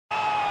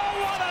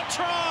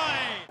try!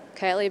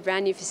 Kurtley, a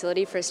brand new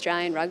facility for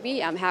Australian rugby.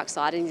 How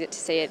exciting is it to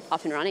see it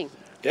up and running?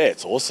 Yeah,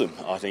 it's awesome.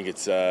 I think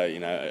it's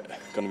going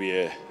to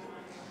be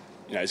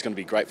it's going to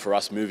be great for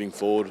us moving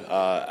forward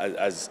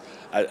as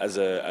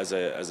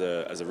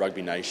a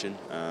rugby nation.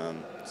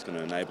 It's going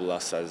to enable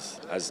us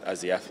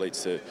as the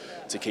athletes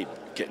to keep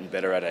getting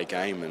better at our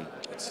game, and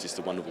it's just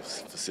a wonderful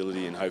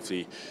facility, and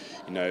hopefully,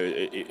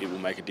 it will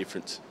make a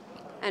difference.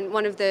 And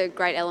one of the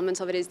great elements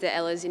of it is the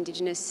Ella's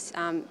Indigenous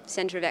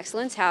Centre of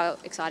Excellence. How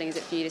exciting is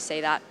it for you to see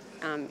that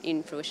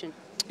in fruition?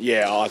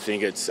 Yeah, I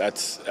think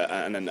that's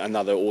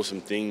another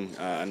awesome thing,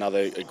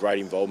 another great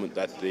involvement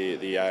that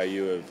the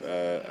ARU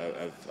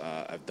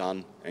have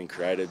done and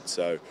created.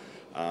 So,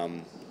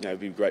 it'd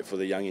be great for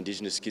the young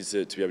Indigenous kids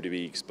to be able to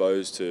be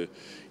exposed to,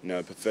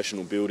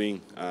 professional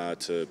building,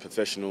 to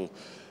professional,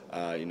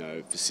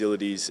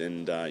 facilities,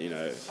 and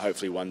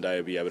hopefully one day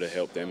we'll be able to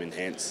help them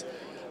enhance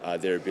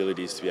their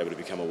abilities to be able to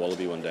become a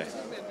Wallaby one day.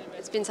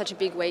 It's been such a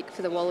big week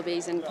for the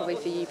Wallabies and probably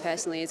for you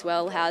personally as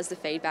well. How's the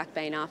feedback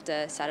been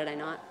after Saturday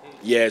night?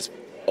 Yeah, it's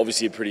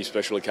obviously a pretty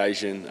special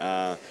occasion.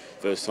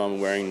 First time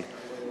wearing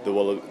the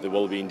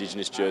Wallaby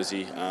Indigenous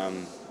jersey.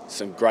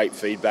 Some great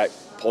feedback,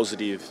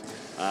 positive,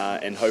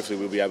 and hopefully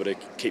we'll be able to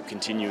keep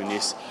continuing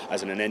this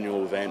as an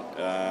annual event.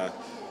 I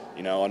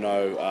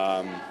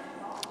know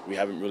we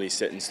haven't really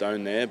set in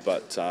stone there,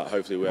 but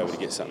hopefully we're able to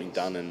get something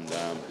done, and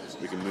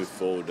we can move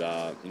forward,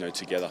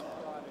 together.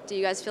 Do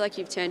you guys feel like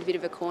you've turned a bit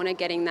of a corner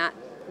getting that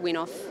win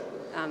off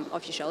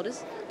your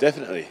shoulders?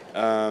 Definitely.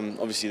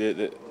 Obviously,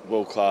 the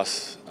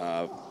world-class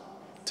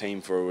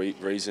team for a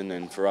reason,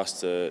 and for us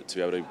to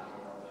be able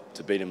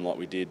to beat them like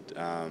we did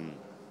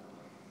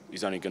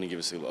is only going to give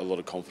us a lot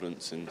of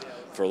confidence, and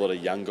for a lot of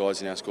young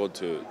guys in our squad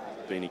to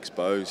being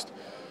exposed,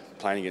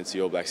 playing against the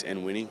All Blacks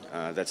and winning,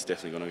 that's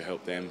definitely going to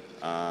help them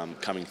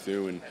coming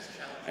through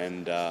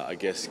and I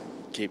guess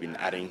keeping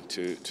adding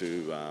to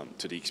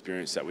the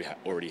experience that we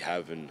already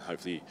have, and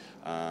hopefully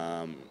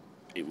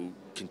it will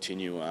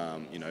continue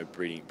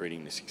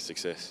breeding this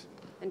success.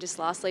 And just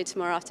lastly,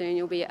 tomorrow afternoon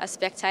you'll be a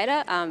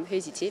spectator.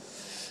 Who's your tip?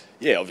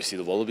 Yeah, obviously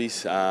the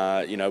Wallabies. It's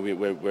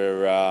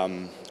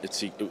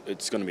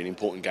going to be an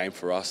important game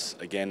for us.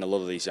 Again, a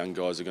lot of these young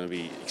guys are going to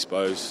be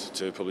exposed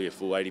to probably a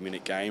full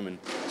 80-minute game, and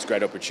it's a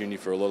great opportunity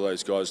for a lot of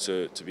those guys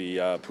to be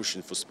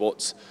pushing for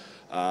spots,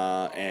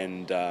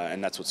 and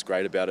that's what's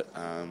great about it.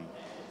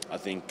 I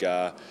think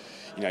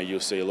you'll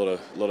see a lot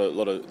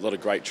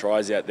of great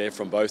tries out there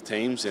from both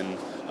teams, and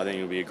I think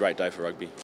it'll be a great day for rugby.